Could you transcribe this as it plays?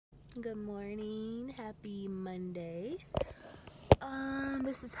Good morning. Happy Monday.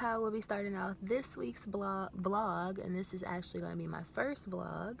 This is how we'll be starting out this week's vlog, and this is actually going to be my first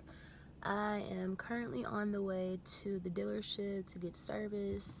vlog. I am currently on the way to the dealership to get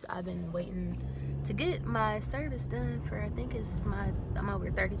service. I've been waiting to get my service done for, I think I'm over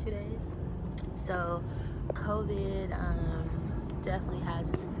 32 days. So COVID definitely has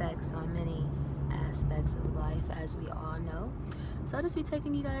its effects on many aspects of life, as we all know. So I'll just be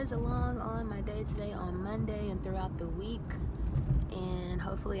taking you guys along on my day today on Monday and throughout the week. And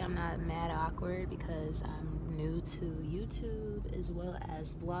hopefully I'm not mad awkward because I'm new to YouTube as well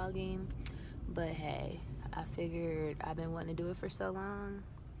as vlogging. But hey, I figured I've been wanting to do it for so long.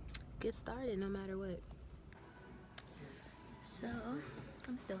 Get started no matter what. So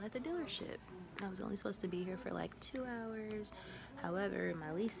I'm still at the dealership. I was only supposed to be here for like 2 hours. However,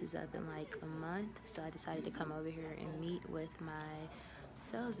 my lease is up in like a month, so I decided to come over here and meet with my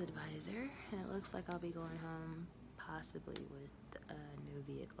sales advisor. And it looks like I'll be going home possibly with a new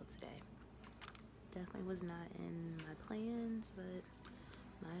vehicle today. Definitely was not in my plans, but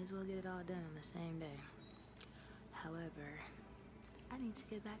might as well get it all done on the same day. However, I need to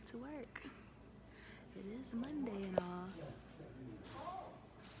get back to work. It is Monday and all.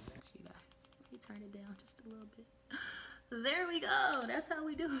 You guys, let me turn it down just a little bit. There we go. That's how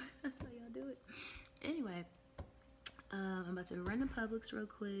we do it. That's how y'all do it. Anyway, I'm about to run to Publix real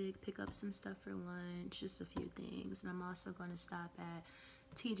quick, pick up some stuff for lunch, just a few things, and I'm also going to stop at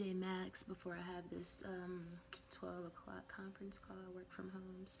TJ Maxx before I have this 12 o'clock conference call, work from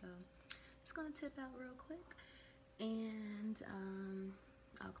home. So it's going to tip out real quick, and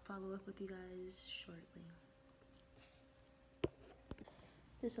I'll follow up with you guys shortly.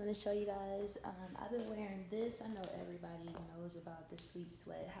 Just want to show you guys, I've been wearing this. I know everybody knows about the Sweet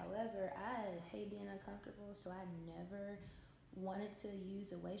Sweat. However, I hate being uncomfortable, so I never wanted to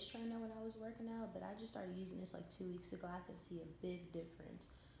use a waist trainer when I was working out, but I just started using this like 2 weeks ago. I could see a big difference.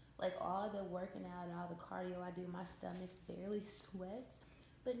 Like all the working out and all the cardio I do, my stomach barely sweats,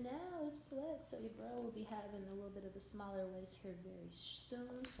 but now it sweats, so your girl will be having a little bit of a smaller waist here very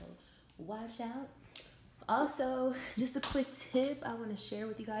soon, so watch out. Also, just a quick tip I want to share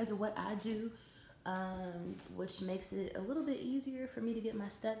with you guys of what I do, which makes it a little bit easier for me to get my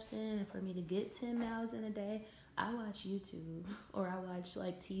steps in and for me to get 10 miles in a day. I watch YouTube or I watch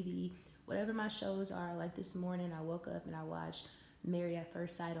like TV, whatever my shows are. Like this morning, I woke up and I watched Married at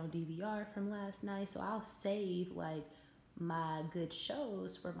First Sight on DVR from last night. So I'll save like my good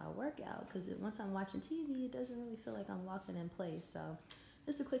shows for my workout because once I'm watching TV, it doesn't really feel like I'm walking in place. So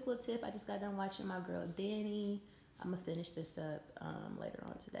just a quick little tip. I just got done watching my girl Danny. I'm gonna finish this up later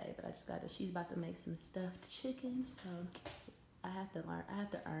on today, but I just got to. She's about to make some stuffed chicken, so I have to learn. I have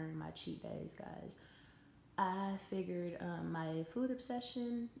to earn my cheat days, guys. I figured my food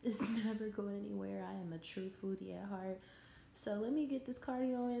obsession is never going anywhere. I am a true foodie at heart. So let me get this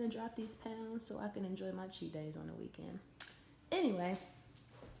cardio in and drop these pounds so I can enjoy my cheat days on the weekend. Anyway,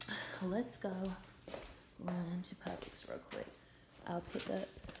 let's go run to Publix real quick. I'll pick up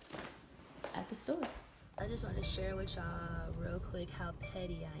at the store. I just want to share with y'all real quick how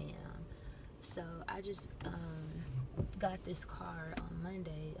petty I am. So I just got this car on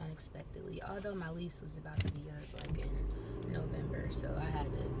Monday unexpectedly, although my lease was about to be up like in November, so I had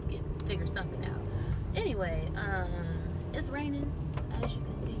to figure something out. Anyway, it's raining, as you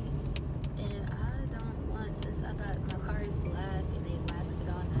can see, and I don't want, since I got, my car is black and they waxed it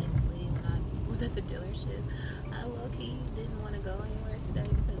all nicely when I was at the dealership, I low-key didn't want to go anywhere today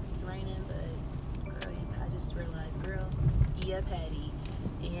because it's raining, but girl, I just realized, girl, yeah, Patty,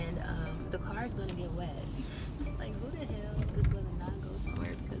 and the car is going to get wet. Like, who the hell is going to not go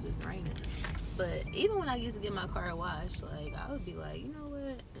somewhere because it's raining? But even when I used to get my car washed, like, I would be like, you know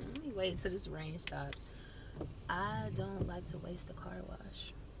what, let me wait till this rain stops. I don't like to waste a car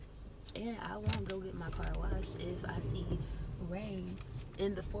wash. And I won't go get my car washed if I see rain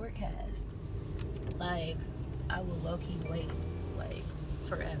in the forecast. Like, I will low-key wait, like,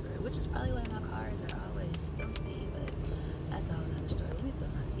 forever. Which is probably why my cars are always filthy, but that's a whole nother story. Let me put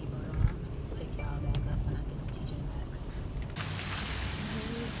my seatbelt on. Pick y'all back up when I get to TJ Maxx.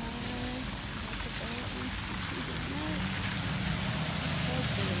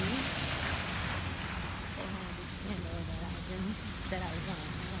 That I was on.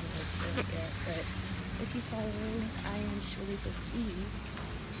 I don't know if yet, but if you follow me, I am Shirley 50,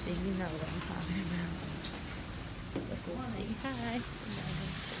 then you know what I'm talking about. But we'll see. Hi.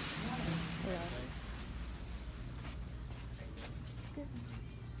 Hello. Good.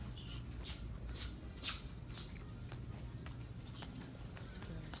 Just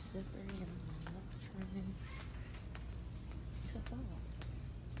put our slippery and I'm not trying to fall.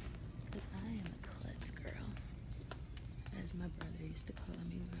 as my brother used to call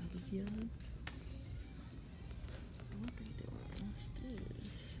me when I was young. What they doing? What's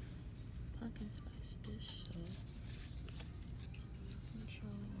this? Pumpkin spice dish soap.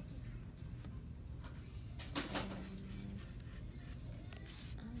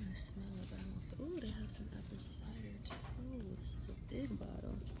 I want to smell it, but I don't. Ooh, they have some apple cider too. This is a big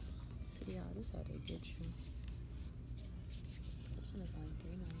bottle. So yeah, this is how they get you. This one is only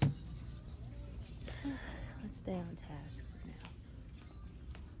 $3.99. Let's stay on task for now.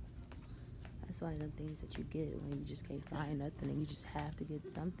 That's one of the things that you get when you just can't find nothing and you just have to get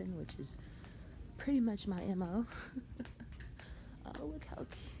something, which is pretty much my MO. Oh, look how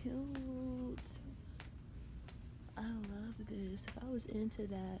cute. I love this. If I was into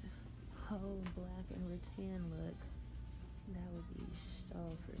that whole black and rattan look, that would be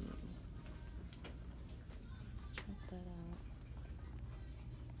so for me. Check that out.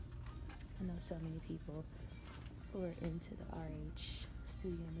 I know so many people who are into the RH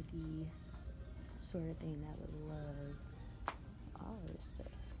Studio McGee sort of thing that would love all this stuff.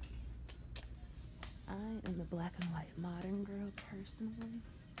 I am the black and white modern girl personally,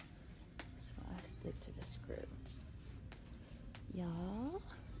 so I stick to the script. Y'all,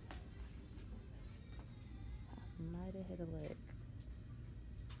 I might have hit a lick.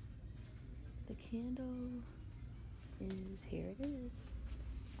 The candle is, here it is.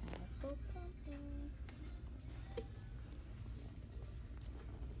 Apple pumpkin.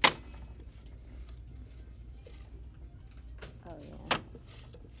 Oh yeah,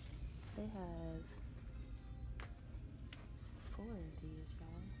 they have 4 of these,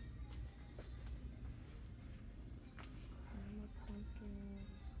 y'all. Caramel pumpkin.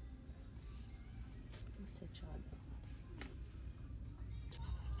 Let me sit y'all down. I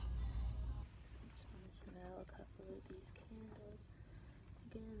just want to smell a couple of these candles.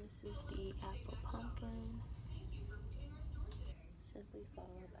 Again, this is the apple pumpkin. Simply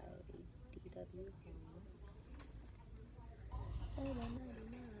followed by a DW home. $7.99.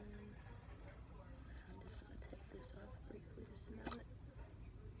 I'm just gonna take this off briefly to smell it.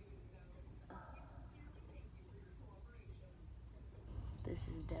 Oh. This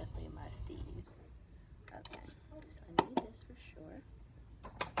is definitely my steez. Okay, so I need this for sure.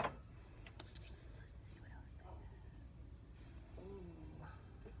 Let's see what else they have. Ooh.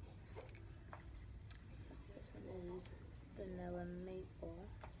 This one is vanilla maple.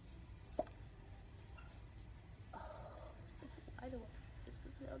 I don't. This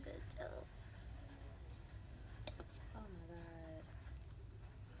can smell good too. Oh my god.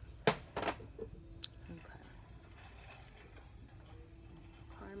 Okay.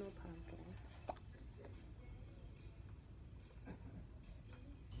 Caramel pumpkin.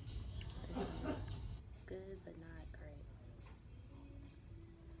 This one's good but not great.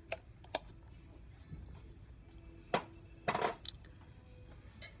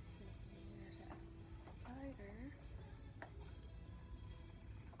 There's a spider.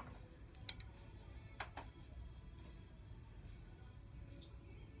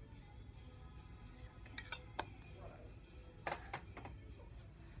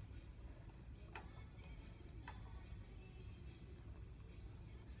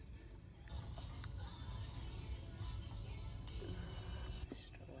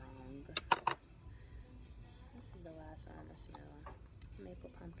 Strong. This is the last one I'm gonna smell. Maple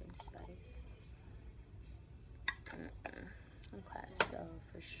pumpkin spice. Okay, so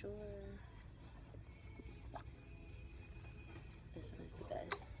for sure, this one is the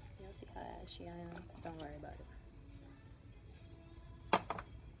best. Y'all see how ashy I am? Don't worry about it.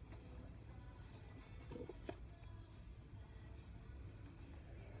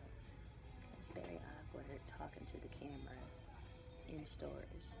 It's very awkward talking to the camera in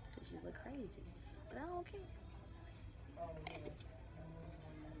stores because you look crazy, but I don't care.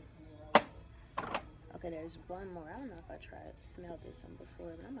 Okay, there's one more. I don't know if I tried smelled this one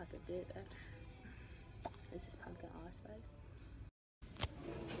before, but I'm about to dip after this. This is pumpkin allspice.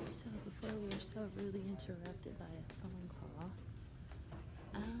 So before we were so rudely interrupted by a phone call,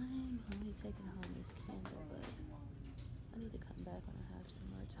 I'm only taking home this candle, but I need to come back when I have some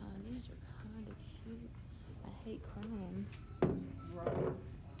more time. These are kind of cute. I hate chrome, but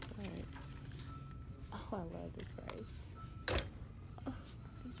oh, I love this price. Oh,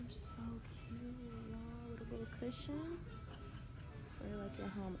 these are so cute, y'all, with a little cushion for like your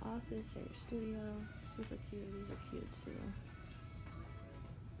home office or your studio. Super cute. These are cute too.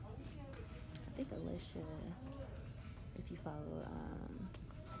 I think Alicia, if you follow, I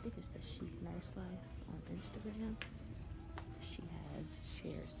think it's the Chic Nurse Life on Instagram, she has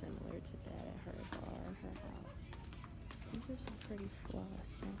chairs similar to that at her bar, her house. These are some pretty floss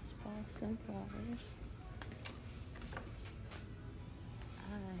sunflowers.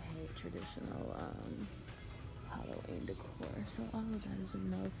 traditional Halloween decor. So all of that is a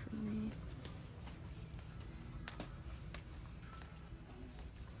no for me.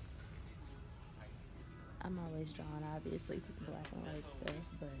 I'm always drawn, obviously, to the black and white stuff,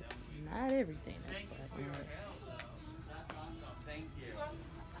 but not everything that's black and white.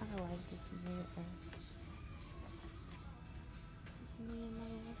 I like this mirror. This is me in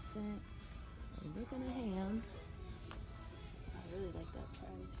my outfit. I'm looking at him. I really like that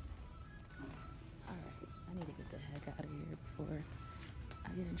price. Alright, I need to get the heck out of here before I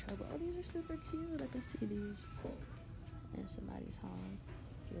get in trouble. Oh, these are super cute. I can see these in somebody's home.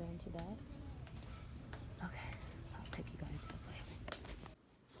 If you're into that. Okay, I'll pick you guys up later.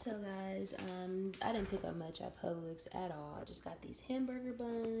 So guys, I didn't pick up much at Publix at all. I just got these hamburger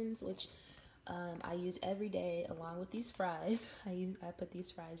buns, which I use every day along with these fries. I put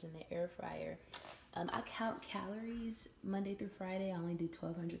these fries in the air fryer. I count calories Monday through Friday. I only do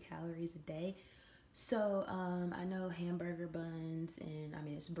 1,200 calories a day. So I know hamburger buns and I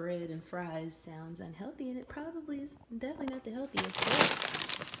mean it's bread and fries sounds unhealthy, and it probably is definitely not the healthiest.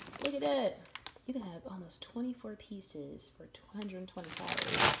 But look at that. You can have almost 24 pieces for 220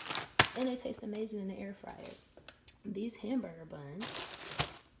 calories, and they taste amazing in the air fryer. These hamburger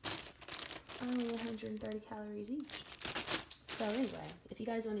buns are only 130 calories each. So anyway, if you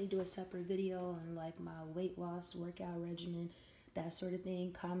guys want me to do a separate video on like my weight loss workout regimen, that sort of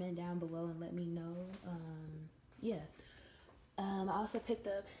thing, comment down below and let me know. I also picked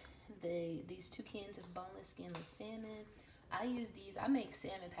up these 2 cans of boneless skinless salmon. I use these. I make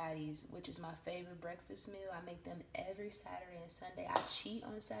salmon patties, which is my favorite breakfast meal. I make them every Saturday and Sunday. I cheat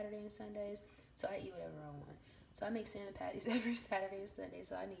on Saturday and Sundays, so I eat whatever I want. So I make salmon patties every Saturday and Sunday.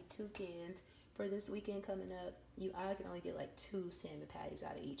 So I need 2 cans for this weekend coming up. I can only get like 2 salmon patties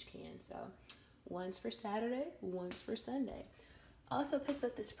out of each can. So one's for Saturday, one's for Sunday. Also picked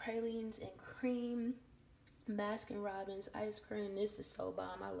up this pralines and cream Baskin Robbins ice cream. This is so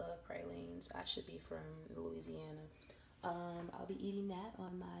bomb. I love pralines. I should be from Louisiana. I'll be eating that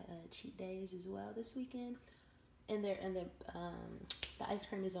on my cheat days as well this weekend. And the ice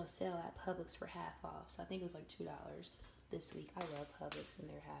cream is on sale at Publix for half off. So I think it was like $2 this week. I love Publix and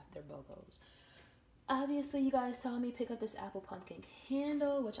their BOGOs. Obviously, you guys saw me pick up this apple pumpkin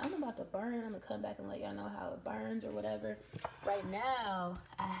candle, which I'm about to burn. I'm gonna come back and let y'all know how it burns or whatever. Right now,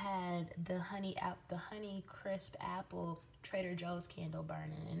 I had the honey crisp apple Trader Joe's candle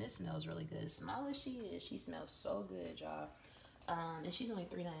burning, and it smells really good. Small as she is, she smells so good, y'all. And she's only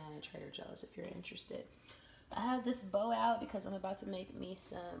 $3.99 at Trader Joe's if you're interested. I have this bow out because I'm about to make me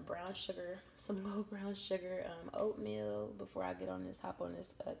some brown sugar, some low brown sugar oatmeal before I hop on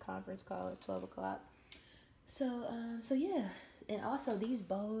this conference call at 12 o'clock. So yeah, and also these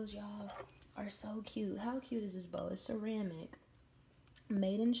bows, y'all, are so cute. How cute is this bow? It's ceramic,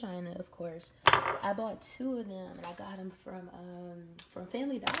 made in China, of course. I bought 2 of them, and I got them from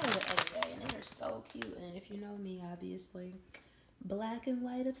Family Dollar the other day, and they are so cute. And if you know me, obviously, black and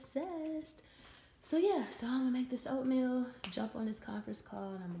white obsessed. So yeah, so I'm gonna make this oatmeal, jump on this conference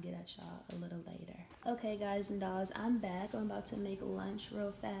call, and I'm gonna get at y'all a little later. Okay, guys and dolls, I'm back. I'm about to make lunch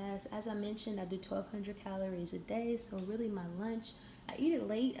real fast. As I mentioned, I do 1,200 calories a day, so really my lunch, I eat it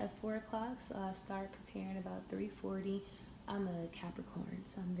late at 4 o'clock, so I start preparing about 3:40. I'm a Capricorn,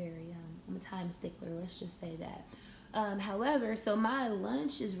 so I'm a time stickler, let's just say that. However, so my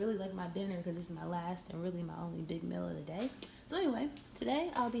lunch is really like my dinner because this is my last and really my only big meal of the day. So anyway, today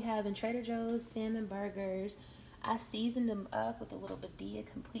I'll be having Trader Joe's salmon burgers. I seasoned them up with a little Badia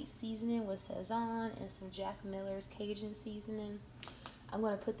complete seasoning with Sazon and some Jack Miller's Cajun seasoning. I'm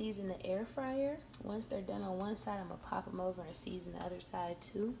going to put these in the air fryer. Once they're done on one side, I'm going to pop them over and season the other side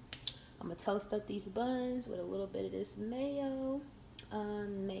too. I'm going to toast up these buns with a little bit of this mayo.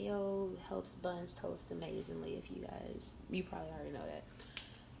 Mayo helps buns toast amazingly. You probably already know that.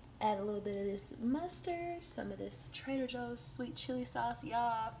 Add a little bit of this mustard, some of this Trader Joe's sweet chili sauce.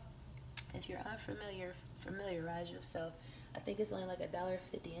 Y'all, if you're unfamiliar, familiarize yourself. I think it's only like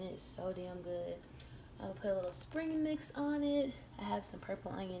 $1.50 and it's so damn good. I'll put a little spring mix on it. I have some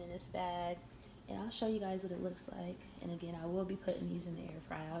purple onion in this bag, and I'll show you guys what it looks like. And again, I will be putting these in the air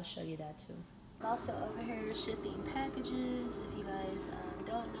fryer. I'll show you that too. I'm also over here shipping packages. If you guys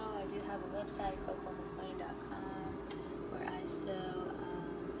don't know, I do have a website, CocoMcLean.com, where I sell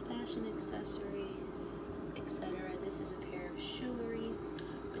fashion accessories, etc. This is a pair of jewelry,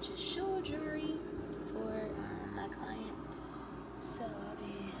 which is shoe jewelry for my client. So I'll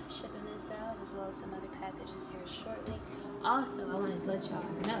be shipping this out as well as some other packages here shortly. Also, I want to let y'all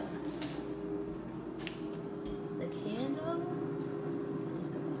know the candle is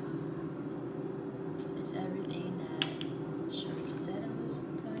the bomb. It's everything that Shirley said it was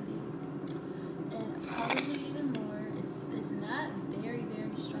going to be.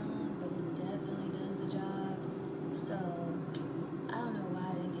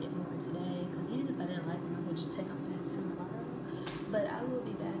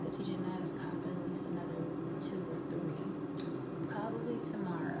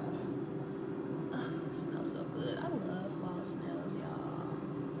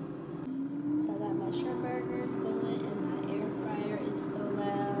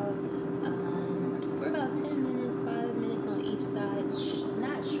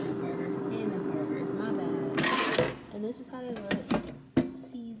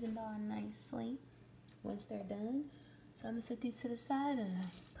 on nicely once they're done. So I'm gonna set these to the side and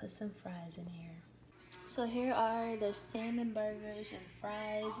put some fries in here. So here are the salmon burgers and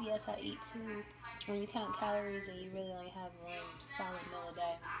fries. Yes, I eat two. When you count calories and you really only have one solid meal a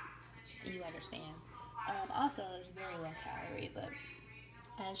day, you understand. Also, it's very low calorie, but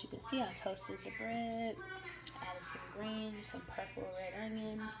as you can see, I toasted the bread, added some greens, some purple red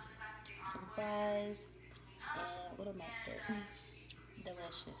onion, some fries, and a little mustard.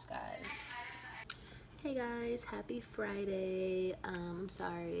 Delicious, guys. Hey guys, happy Friday. I'm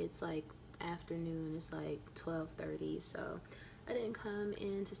sorry, it's like afternoon, it's like 12:30, so I didn't come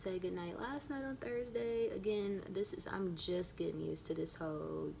in to say goodnight last night on Thursday. Again, I'm just getting used to this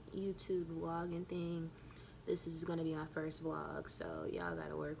whole YouTube vlogging thing. This is gonna be my first vlog, so y'all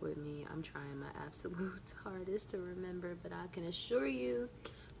gotta work with me. I'm trying my absolute hardest to remember, but I can assure you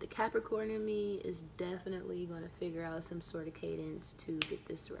the Capricorn in me is definitely gonna figure out some sort of cadence to get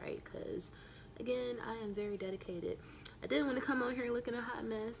this right, because again, I am very dedicated. I didn't want to come on here looking a hot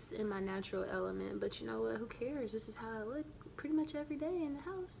mess in my natural element, but you know what, who cares? This is how I look pretty much every day in the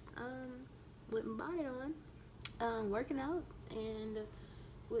house, with my bonnet on, working out, and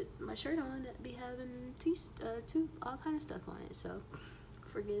with my shirt on that be having all kind of stuff on it, so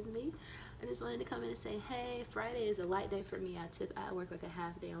forgive me. I just wanted to come in and say, hey, Friday is a light day for me. I work like a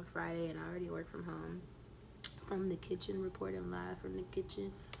half day on Friday, and I already work from home, from the kitchen, reporting live from the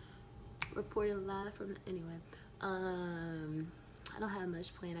kitchen, anyway. I don't have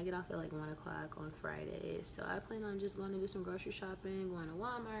much planned. I get off at like 1 o'clock on Friday, so I plan on just going to do some grocery shopping, going to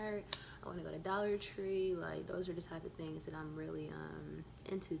Walmart. I want to go to Dollar Tree. Like, those are the type of things that I'm really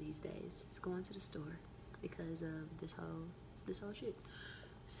into these days. It's going to the store because of this whole shit.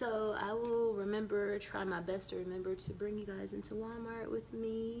 So I will try my best to remember to bring you guys into Walmart with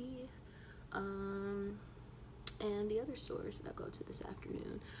me, and the other stores that I go to this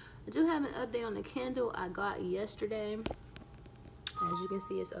afternoon. I do have an update on the candle I got yesterday. As you can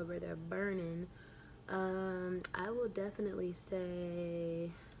see, it's over there burning. I will definitely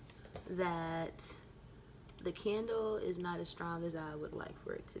say that the candle is not as strong as I would like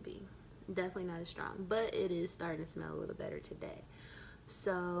for it to be. Definitely not as strong, but it is starting to smell a little better today.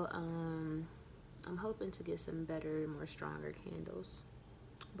 So I'm hoping to get some better, more stronger candles.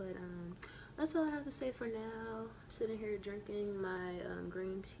 But that's all I have to say for now. I'm sitting here drinking my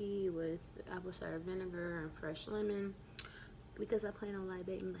green tea with apple cider vinegar and fresh lemon because I plan on light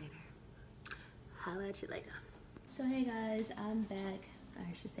baking later. Holla at you later. So hey guys, I'm back.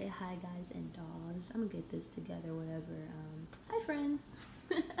 I should say hi guys and dolls. I'm gonna get this together, whatever. Hi friends.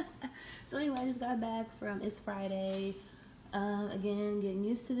 So anyway, I just got back from, it's Friday. Again, getting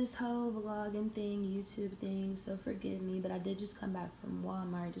used to this whole vlogging thing, YouTube thing, so forgive me, but I did just come back from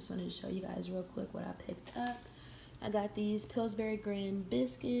Walmart. Just wanted to show you guys real quick what I picked up. I got these Pillsbury Grand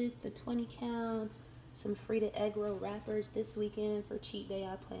biscuits, the 20 count, some Frida egg roll wrappers this weekend for cheat day.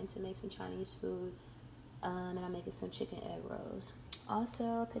 I plan to make some Chinese food, and I'm making some chicken egg rolls.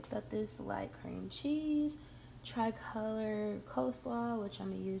 Also picked up this light cream cheese, tricolor coleslaw, which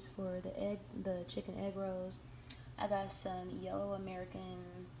I'm gonna use for the chicken egg rolls. I got some yellow American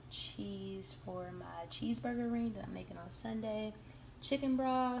cheese for my cheeseburger ring that I'm making on Sunday. Chicken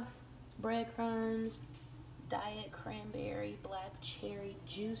broth, breadcrumbs, diet cranberry, black cherry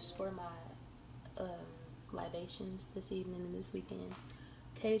juice for my libations this evening and this weekend.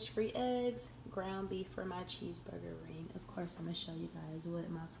 Cage-free eggs, ground beef for my cheeseburger ring. Of course, I'm going to show you guys what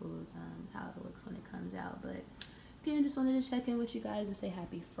my food, how it looks when it comes out. But again, just wanted to check in with you guys and say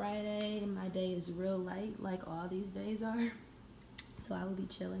happy Friday. My day is real light, like all these days are. So I will be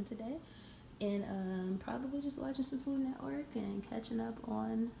chilling today. And probably just watching some Food Network and catching up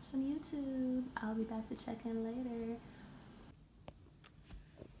on some YouTube. I'll be back to check in later.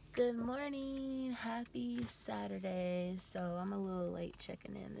 Good morning, happy Saturday. So I'm a little late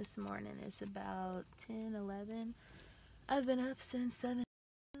checking in this morning. It's about 10-11. I've been up since 7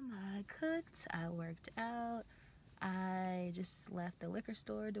 a.m. I cooked, I worked out, I just left the liquor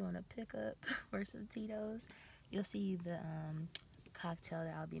store doing a pickup for some Tito's. You'll see the cocktail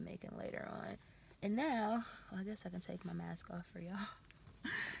that I'll be making later on. And now, well, I guess I can take my mask off for y'all.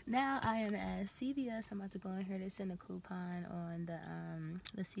 Now I am at CVS. I'm about to go in here to send a coupon on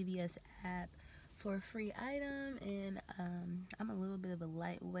the CVS app for a free item, and I'm a little bit of a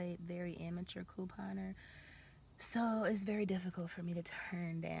lightweight, very amateur couponer, so it's very difficult for me to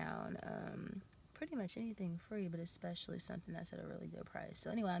turn down pretty much anything free, but especially something that's at a really good price. So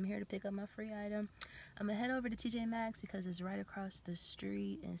anyway, I'm here to pick up my free item. I'm gonna head over to TJ Maxx because it's right across the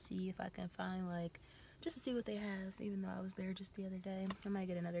street and see if I can find, like, just to see what they have, even though I was there just the other day. I might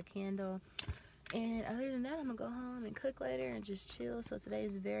get another candle. And other than that, I'm gonna go home and cook later and just chill. So today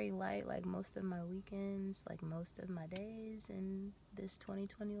is very light, like most of my weekends, like most of my days in this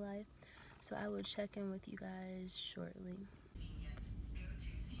 2020 life. So I will check in with you guys shortly.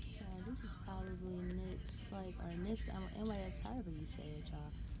 So this is probably NYX, like, or NYX, NYX, however you say it,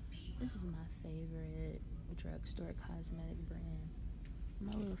 y'all. This is my favorite drugstore cosmetic brand.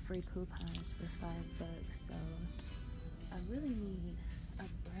 My little free coupons for $5. So I really need a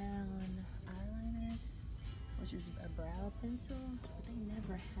brown eyeliner, which is a brow pencil, but they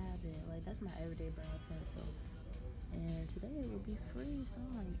never have it. Like, that's my everyday brow pencil. And today it will be free, so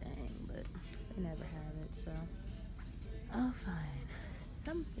I'm like, dang, but they never have it, so I'll find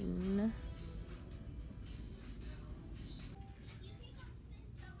something.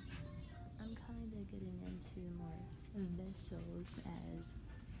 I'm kind of getting into more vessels, as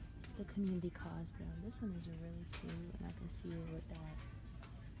the community calls them. This one is really cute, and I can see it with that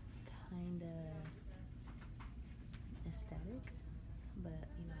kind of aesthetic, but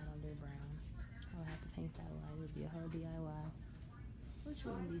you know, I don't do brown. I would have to paint that white. It would be a whole DIY, which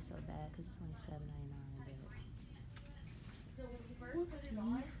wouldn't be so bad because it's only $7.99. But we'll see.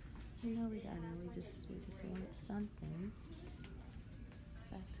 You know, we got it. We just wanted something.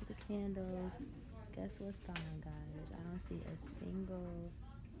 Back to the candles. Guess what's gone, guys? I don't see a single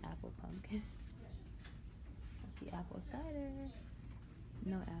apple pumpkin. I see apple cider.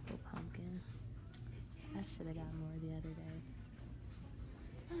 No apple pumpkin. I should have got more the other day.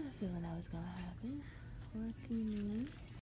 I had a feeling that was gonna happen. Lucky me.